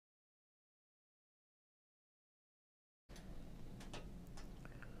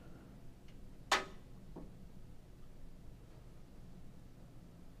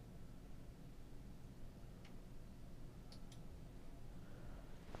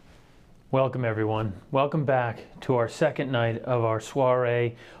Welcome everyone. Welcome back to our second night of our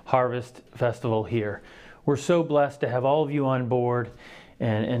Soirée Harvest Festival here. We're so blessed to have all of you on board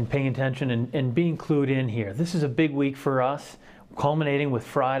and paying attention and being clued in here. This is a big week for us, culminating with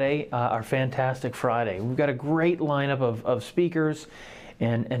Friday, our fantastic Friday. We've got a great lineup of speakers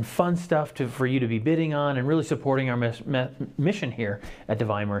and fun stuff for you to be bidding on and really supporting our mission here at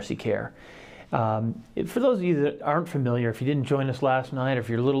Divine Mercy Care. For those of you that aren't familiar, if you didn't join us last night, or if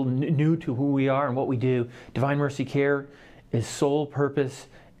you're a little new to who we are and what we do, Divine Mercy Care, its sole purpose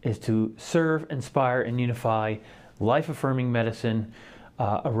is to serve, inspire, and unify life-affirming medicine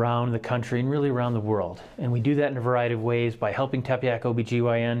around the country and really around the world. And we do that in a variety of ways by helping Tepeyac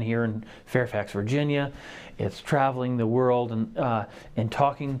OBGYN here in Fairfax, Virginia. It's traveling the world and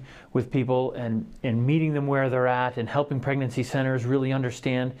talking with people and meeting them where they're at and helping pregnancy centers really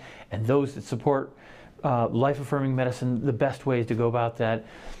understand, and those that support life-affirming medicine, the best ways to go about that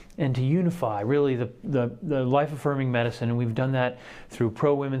and to unify really the life-affirming medicine. And we've done that through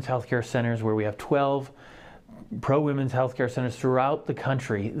pro-women's healthcare centers, where we have 12 pro-women's healthcare centers throughout the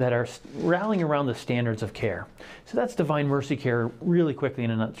country that are rallying around the standards of care. So that's Divine Mercy Care really quickly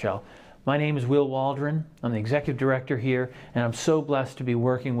in a nutshell. My name is Will Waldron. I'm the executive director here, and I'm so blessed to be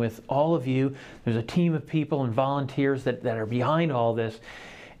working with all of you. There's a team of people and volunteers that are behind all this.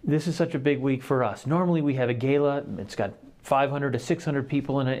 This is such a big week for us. Normally we have a gala. It's got 500 to 600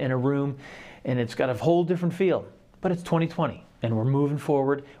 people in a room, and it's got a whole different feel. But it's 2020, and we're moving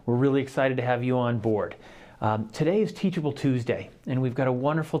forward. We're really excited to have you on board. Today is Teachable Tuesday, and we've got a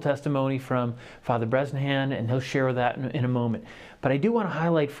wonderful testimony from Father Bresnahan, and he'll share that in a moment. But I do want to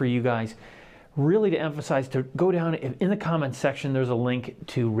highlight for you guys, really to emphasize, to go down in the comments section, there's a link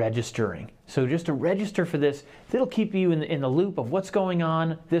to registering. So just to register for this, it'll keep you in the loop of what's going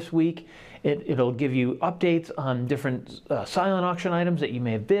on this week. It'll give you updates on different silent auction items that you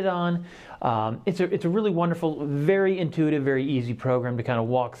may have bid on. It's a really wonderful, very intuitive, very easy program to kind of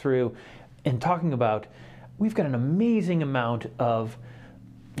walk through and talking about. We've got an amazing amount of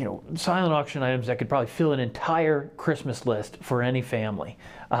silent auction items that could probably fill an entire Christmas list for any family.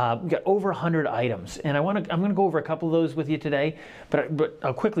 We've got over 100 items, and I'm going to go over a couple of those with you today, but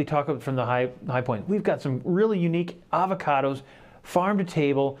I'll quickly talk from the high point. We've got some really unique avocados, farm to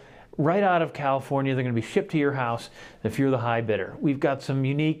table, right out of California. They're going to be shipped to your house if you're the high bidder. We've got some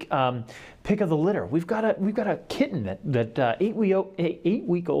unique pick of the litter. We've got a kitten that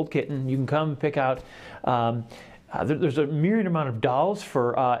 8-week-old kitten you can come and pick out. There's a myriad amount of dolls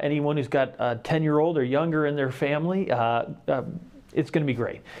for anyone who's got a 10-year-old or younger in their family. It's going to be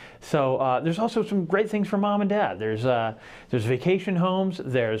great. So there's also some great things for mom and dad. There's vacation homes.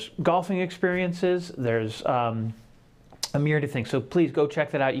 There's golfing experiences. There's a myriad of things. So please go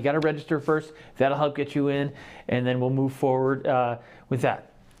check that out. You got to register first. That'll help get you in, and then we'll move forward with that.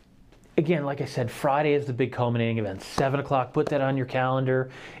 Again, like I said, Friday is the big culminating event, 7 o'clock. Put that on your calendar.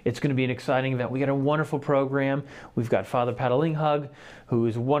 It's going to be an exciting event. We got a wonderful program. We've got Father Patalinghug, who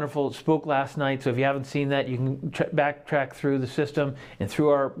is wonderful, spoke last night. So if you haven't seen that, you can backtrack through the system and through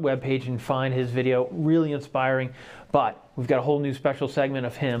our webpage and find his video. Really inspiring. But we've got a whole new special segment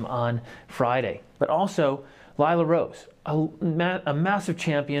of him on Friday. But also, Lila Rose, a massive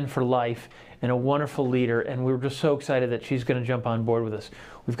champion for life and a wonderful leader, and we're just so excited that she's going to jump on board with us.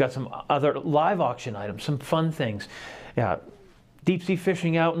 We've got some other live auction items, some fun things. Deep sea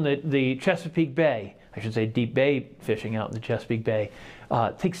fishing out in the Chesapeake Bay. I should say deep bay fishing out in the Chesapeake Bay.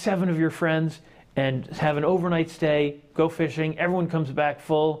 Take 7 of your friends and have an overnight stay, go fishing. Everyone comes back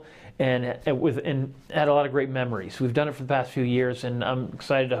full and had a lot of great memories. We've done it for the past few years, and I'm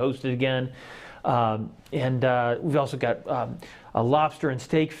excited to host it again. We've also got a lobster and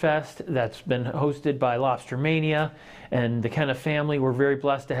steak fest that's been hosted by Lobster Mania and the Kenna family. We're very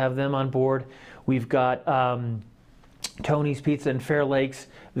blessed to have them on board. We've got Tony's Pizza in Fair Lakes.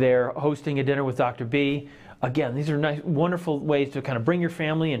 They're hosting a dinner with Dr. B. Again, these are nice, wonderful ways to kind of bring your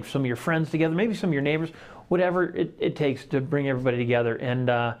family and some of your friends together, maybe some of your neighbors, whatever it takes to bring everybody together.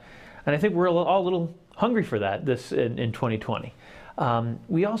 And I think we're all a little hungry for that in 2020.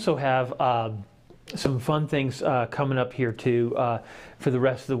 We also have some fun things coming up here too for the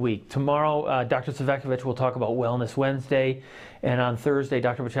rest of the week. Tomorrow, Dr. Savekovich will talk about Wellness Wednesday, and on Thursday,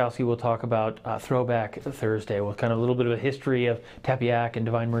 Dr. Wachowski will talk about Throwback Thursday, with kind of a little bit of a history of Tepeyac and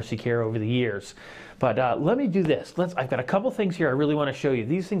Divine Mercy Care over the years. But let me do this. I've got a couple things here I really want to show you.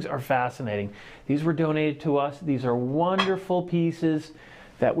 These things are fascinating. These were donated to us. These are wonderful pieces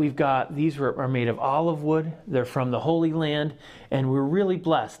that we've got. These are made of olive wood. They're from the Holy Land, and we're really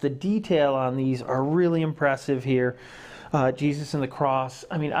blessed. The detail on these are really impressive here. Jesus and the cross.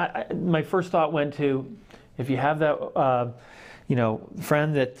 I mean, my first thought went to, if you have that,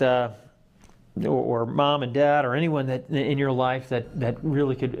 friend that or mom and dad or anyone that in your life that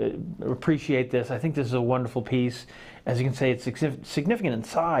really could appreciate this. I think this is a wonderful piece. As you can see, it's significant in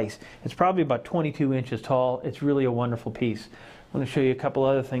size. It's probably about 22 inches tall. It's really a wonderful piece. I want to show you a couple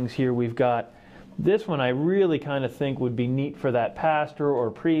other things here. We've got this one I really kind of think would be neat for that pastor or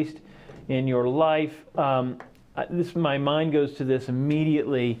priest in your life. My mind goes to this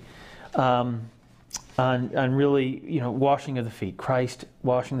immediately on really, washing of the feet. Christ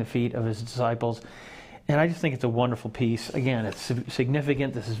washing the feet of his disciples. And I just think it's a wonderful piece. Again, it's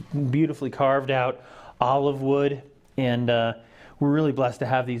significant. This is beautifully carved out olive wood. And we're really blessed to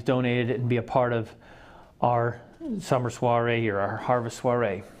have these donated and be a part of our summer soiree or our harvest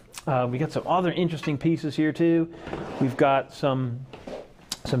soiree. We got some other interesting pieces here too. We've got some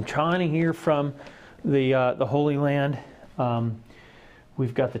china here from the Holy Land.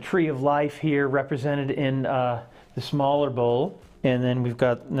 We've got the tree of life here represented in the smaller bowl. And then we've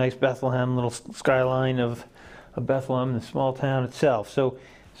got nice Bethlehem, little skyline of Bethlehem, the small town itself. So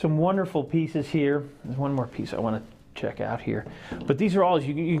some wonderful pieces here. There's one more piece I want to check out here. But these are all,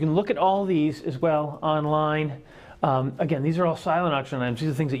 you can look at all these as well online. Again, these are all silent auction items. These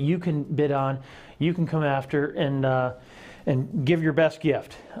are things that you can bid on, you can come after, and give your best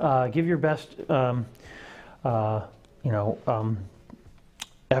gift. Give your best,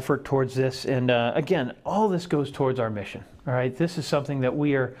 effort towards this. And again, all this goes towards our mission. All right, this is something that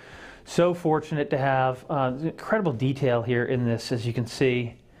we are so fortunate to have. Incredible detail here in this, as you can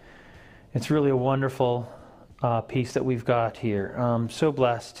see. It's really a wonderful piece that we've got here. So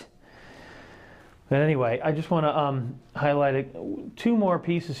blessed. But anyway, I just want to highlight two more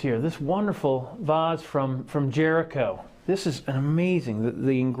pieces here. This wonderful vase from Jericho. This is an amazing.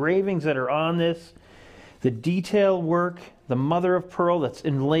 The engravings that are on this, the detail work, the mother of pearl that's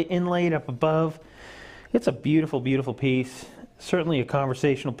inlaid up above. It's a beautiful, beautiful piece. Certainly a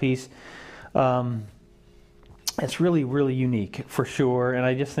conversational piece. It's really, really unique for sure, and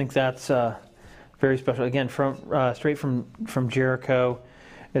I just think that's very special. Again, straight from Jericho.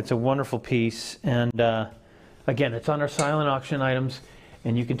 It's a wonderful piece, and again, it's on our silent auction items,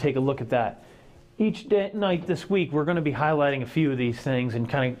 and you can take a look at that. Each night this week, we're going to be highlighting a few of these things and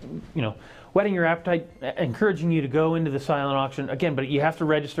kind of, whetting your appetite, encouraging you to go into the silent auction. Again, but you have to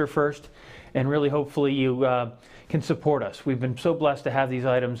register first, and really hopefully you can support us. We've been so blessed to have these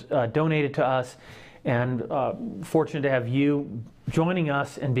items donated to us, and fortunate to have you joining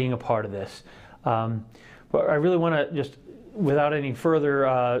us and being a part of this. But I really want to just, without any further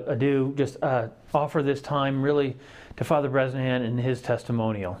ado, just offer this time really to Father Bresnahan and his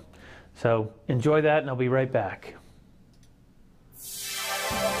testimonial. So enjoy that, and I'll be right back.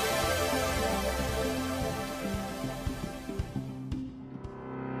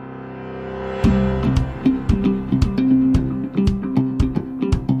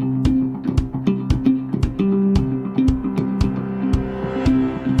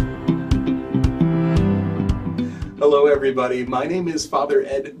 Hello everybody, my name is Father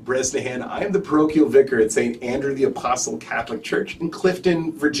Ed Bresnahan. I am the parochial vicar at St. Andrew the Apostle Catholic Church in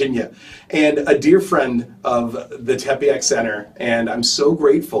Clifton, Virginia, and a dear friend of the Tepeyac Center, and I'm so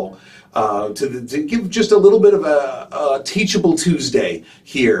grateful to give just a little bit of a Teachable Tuesday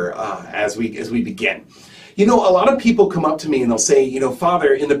here as we begin. A lot of people come up to me and they'll say,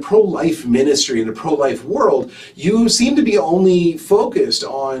 Father, in the pro-life ministry, in the pro-life world, you seem to be only focused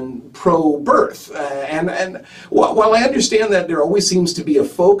on pro-birth. And while I understand that there always seems to be a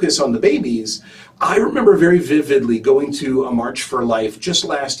focus on the babies, I remember very vividly going to a March for Life just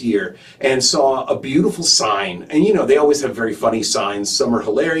last year and saw a beautiful sign. And they always have very funny signs. Some are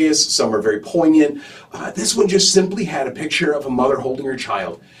hilarious, some are very poignant. This one just simply had a picture of a mother holding her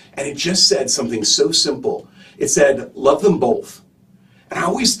child. And it just said something so simple. It said, love them both. And I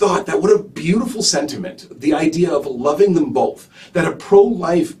always thought that what a beautiful sentiment, the idea of loving them both, that a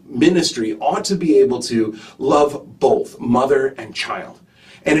pro-life ministry ought to be able to love both mother and child.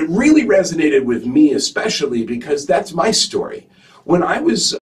 And it really resonated with me especially because that's my story. When I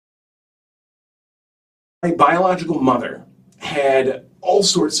was, my biological mother had all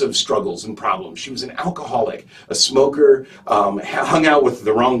sorts of struggles and problems. She was an alcoholic, a smoker, hung out with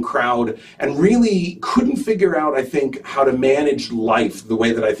the wrong crowd, and really couldn't figure out, I think, how to manage life the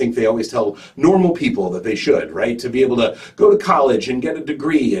way that I think they always tell normal people that they should, right? To be able to go to college and get a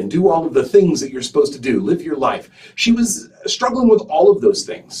degree and do all of the things that you're supposed to do, live your life. She was struggling with all of those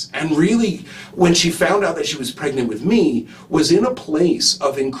things. And really, when she found out that she was pregnant with me, was in a place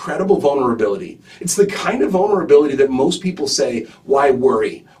of incredible vulnerability. It's the kind of vulnerability that most people say, why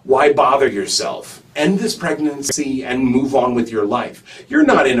worry? Why bother yourself? End this pregnancy and move on with your life. You're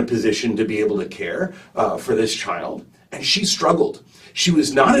not in a position to be able to care for this child. and she struggled. She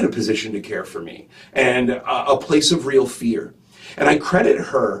was not in a position to care for me, and a place of real fear. And I credit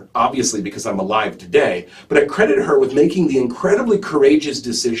her, obviously because I'm alive today, but I credit her with making the incredibly courageous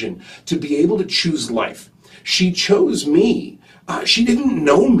decision to be able to choose life. She chose me. She didn't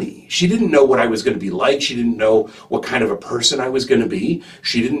know me. She didn't know what I was going to be like. She didn't know what kind of a person I was going to be.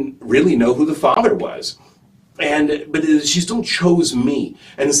 She didn't really know who the father was. But she still chose me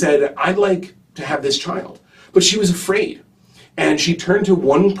and said, I'd like to have this child. But she was afraid. And she turned to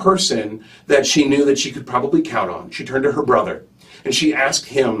one person that she knew that she could probably count on. She turned to her brother. And she asked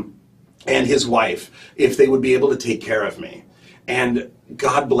him and his wife if they would be able to take care of me. And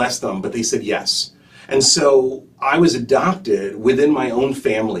God bless them, but they said yes. And so I was adopted within my own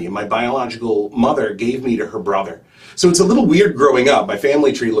family. My biological mother gave me to her brother. So it's a little weird growing up. My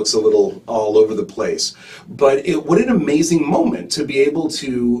family tree looks a little all over the place. But what an amazing moment to be able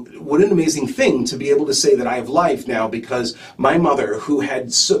to, what an amazing thing to be able to say that I have life now, because my mother, who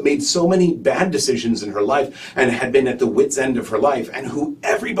had made so many bad decisions in her life and had been at the wit's end of her life, and who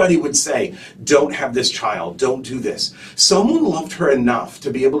everybody would say, don't have this child, don't do this. Someone loved her enough to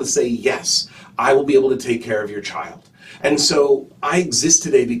be able to say, yes, I will be able to take care of your child. And so I exist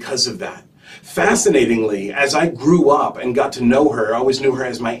today because of that. Fascinatingly, as I grew up and got to know her, I always knew her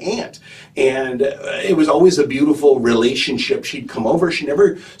as my aunt. And it was always a beautiful relationship. She'd come over. She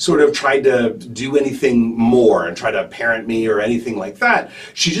never sort of tried to do anything more and try to parent me or anything like that.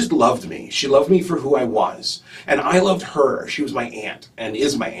 She just loved me. She loved me for who I was. And I loved her. She was my aunt and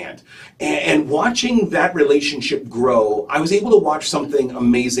is my aunt. And watching that relationship grow, I was able to watch something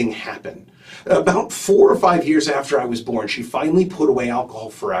amazing happen. About 4 or 5 years after I was born, she finally put away alcohol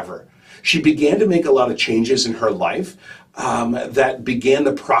forever. She began to make a lot of changes in her life that began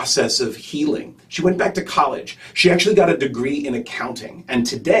the process of healing. She went back to college. She actually got a degree in accounting. And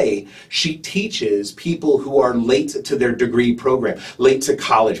today, she teaches people who are late to their degree program, late to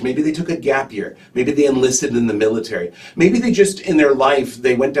college. Maybe they took a gap year. Maybe they enlisted in the military. Maybe they just, in their life,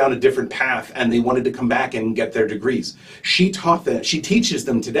 they went down a different path and they wanted to come back and get their degrees. She taught them, she teaches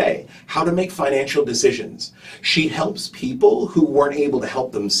them today how to make financial decisions. She helps people who weren't able to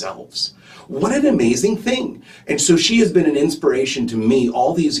help themselves. What an amazing thing. And so she has been an inspiration to me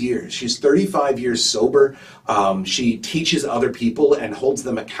all these years. She's 35 years sober. She teaches other people and holds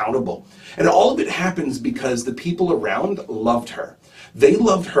them accountable. And all of it happens because the people around loved her. They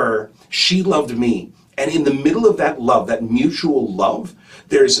loved her. She loved me. And in the middle of that love, that mutual love,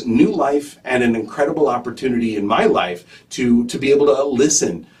 there's new life and an incredible opportunity in my life to be able to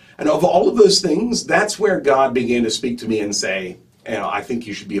listen. And of all of those things, that's where God began to speak to me and say, I think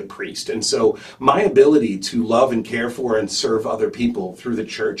you should be a priest. And so my ability to love and care for and serve other people through the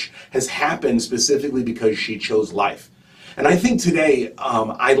church has happened specifically because she chose life. And I think today,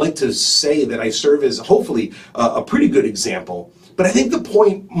 I'd like to say that I serve as hopefully a pretty good example. But I think the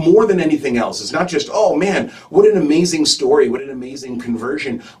point more than anything else is not just, oh man, what an amazing story, what an amazing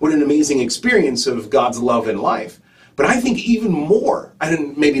conversion, what an amazing experience of God's love in life. But I think even more,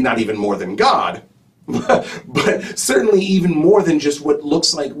 and maybe not even more than God, but certainly even more than just what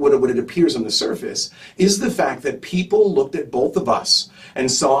looks like what it appears on the surface, is the fact that people looked at both of us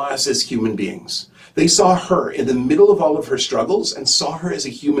and saw us as human beings. They saw her in the middle of all of her struggles and saw her as a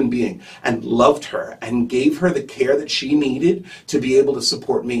human being and loved her and gave her the care that she needed to be able to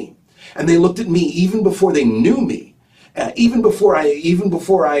support me. And they looked at me even before they knew me, even before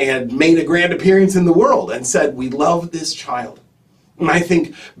I had made a grand appearance in the world, and said, we love this child. And I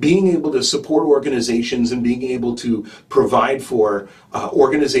think being able to support organizations and being able to provide for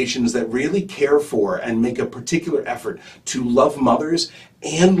organizations that really care for and make a particular effort to love mothers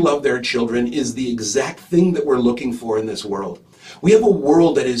and love their children is the exact thing that we're looking for in this world. We have a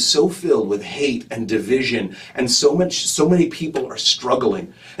world that is so filled with hate and division, and so many people are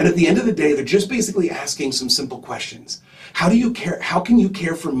struggling. And at the end of the day, they're just basically asking some simple questions. How do you care? How can you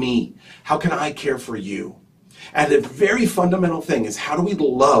care for me? How can I care for you? And a very fundamental thing is, how do we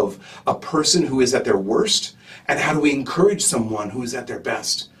love a person who is at their worst? And how do we encourage someone who is at their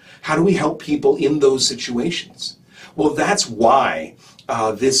best? How do we help people in those situations? Well, that's why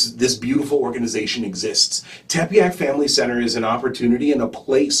this beautiful organization exists. Tepeyac Family Center is an opportunity and a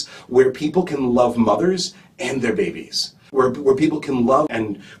place where people can love mothers and their babies. Where people can love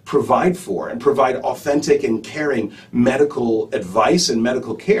and provide for and provide authentic and caring medical advice and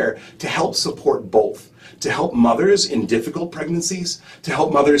medical care to help support both. To help mothers in difficult pregnancies, to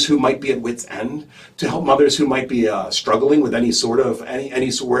help mothers who might be at wit's end, to help mothers who might be struggling with any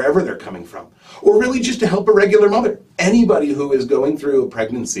wherever they're coming from, or really just to help a regular mother. Anybody who is going through a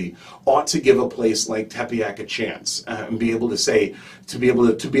pregnancy ought to give a place like Tepeyac a chance and be able to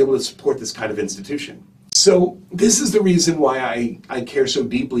support this kind of institution. So this is the reason why I care so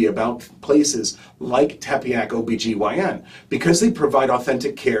deeply about places like Tepeyac OBGYN, because they provide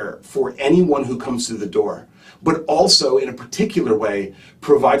authentic care for anyone who comes through the door, but also in a particular way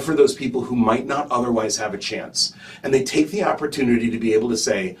provide for those people who might not otherwise have a chance. And they take the opportunity to be able to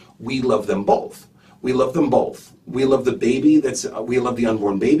say, we love them both. We love them both. We love the baby we love the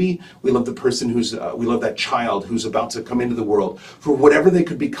unborn baby. We love the person we love that child who's about to come into the world for whatever they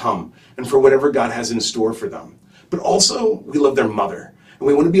could become and for whatever God has in store for them. But also, we love their mother. And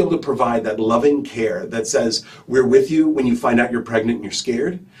we want to be able to provide that loving care that says, we're with you when you find out you're pregnant and you're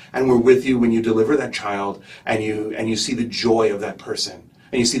scared, and we're with you when you deliver that child and you see the joy of that person.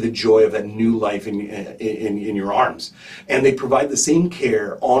 And you see the joy of that new life in your arms. And they provide the same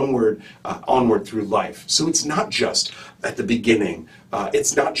care onward through life. So it's not just at the beginning.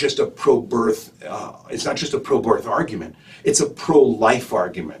 It's not just a pro-birth. It's not just a pro-birth argument. It's a pro-life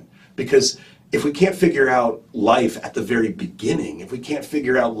argument. Because if we can't figure out life at the very beginning, if we can't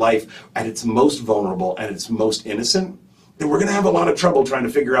figure out life at its most vulnerable and its most innocent, then we're going to have a lot of trouble trying to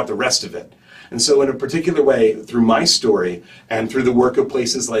figure out the rest of it. And so in a particular way, through my story and through the work of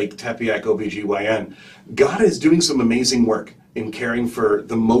places like Tepeyac OBGYN, God is doing some amazing work in caring for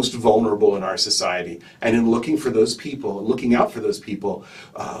the most vulnerable in our society and in looking for those people, looking out for those people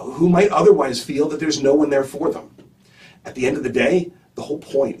who might otherwise feel that there's no one there for them. At the end of the day, the whole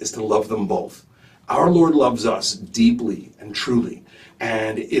point is to love them both. Our Lord loves us deeply and truly.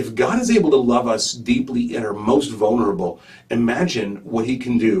 And if God is able to love us deeply in our most vulnerable, imagine what he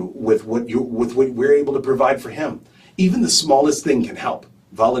can do with what we're able to provide for him. Even the smallest thing can help.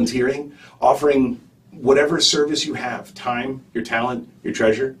 Volunteering, offering whatever service you have, time, your talent, your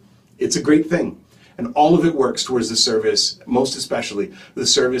treasure, it's a great thing. And all of it works towards the service, most especially the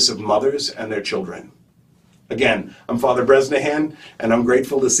service of mothers and their children. Again, I'm Father Bresnahan, and I'm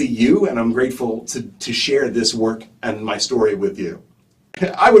grateful to see you, and I'm grateful to share this work and my story with you.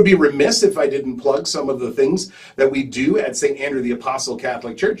 I would be remiss if I didn't plug some of the things that we do at St. Andrew the Apostle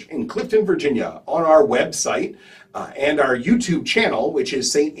Catholic Church in Clifton, Virginia, on our website and our YouTube channel, which is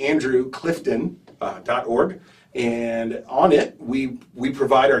standrewclifton.org. And on it, we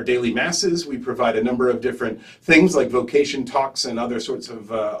provide our daily masses. We provide a number of different things like vocation talks and other sorts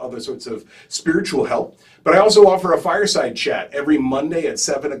of spiritual help. But I also offer a fireside chat every Monday at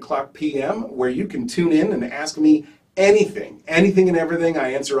 7:00 p.m. where you can tune in and ask me anything and everything.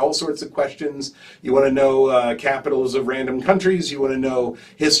 I answer all sorts of questions. You want to know capitals of random countries. You want to know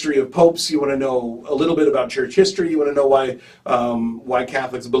history of popes. You want to know a little bit about church history. You want to know why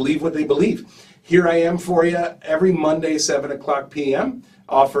Catholics believe what they believe. Here I am for you every Monday, 7:00 p.m.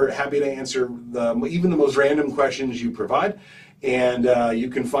 Happy to answer even the most random questions you provide. And you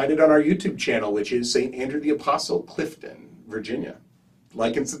can find it on our YouTube channel, which is St. Andrew the Apostle, Clifton, Virginia.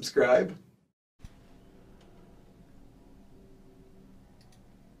 Like and subscribe.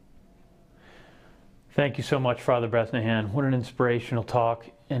 Thank you so much, Father Bresnahan. What an inspirational talk,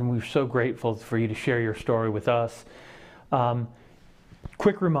 and we're so grateful for you to share your story with us.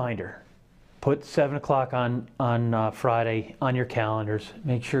 Quick reminder, put 7:00 on Friday on your calendars.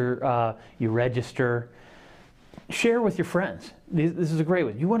 Make sure you register. Share with your friends. This is a great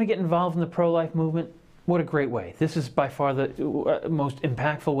way. You want to get involved in the pro-life movement? What a great way. This is by far the most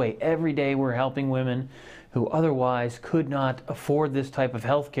impactful way. Every day we're helping women who otherwise could not afford this type of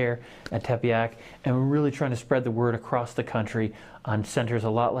health care at Tepeyac, and we're really trying to spread the word across the country on centers a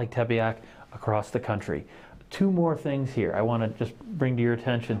lot like Tepeyac across the country. Two more things here I want to just bring to your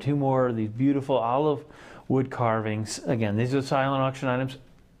attention. Two more of these beautiful olive wood carvings. Again, these are silent auction items.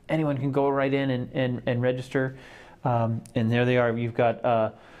 Anyone can go right in and register. And there they are. You've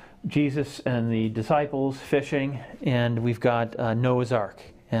got Jesus and the disciples fishing, and we've got Noah's Ark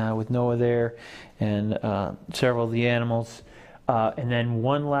with Noah there and several of the animals. And then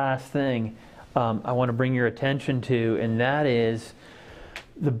one last thing I want to bring your attention to, and that is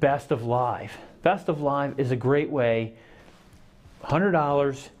the Best of Live. Best of Live is a great way.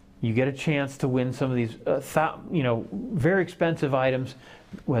 $100, you get a chance to win some of these very expensive items,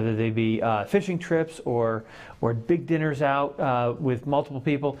 whether they be fishing trips or big dinners out with multiple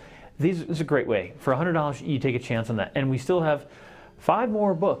people. This is a great way. For $100, you take a chance on that. And we still have 5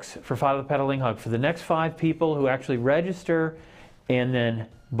 more books for Father the Pedaling Hug for the next 5 people who actually register and then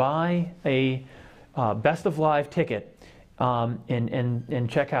buy a Best of Live ticket and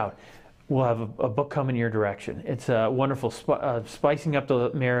check out. We'll have a book coming your direction. It's a wonderful Spicing Up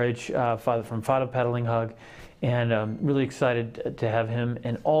the Marriage from Father Pedaling Hug. And I'm really excited to have him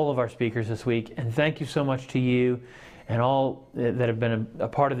and all of our speakers this week. And thank you so much to you and all that have been a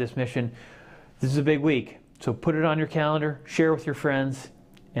part of this mission. This is a big week, so put it on your calendar, share with your friends,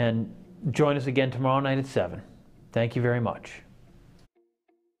 and join us again tomorrow night at 7. Thank you very much.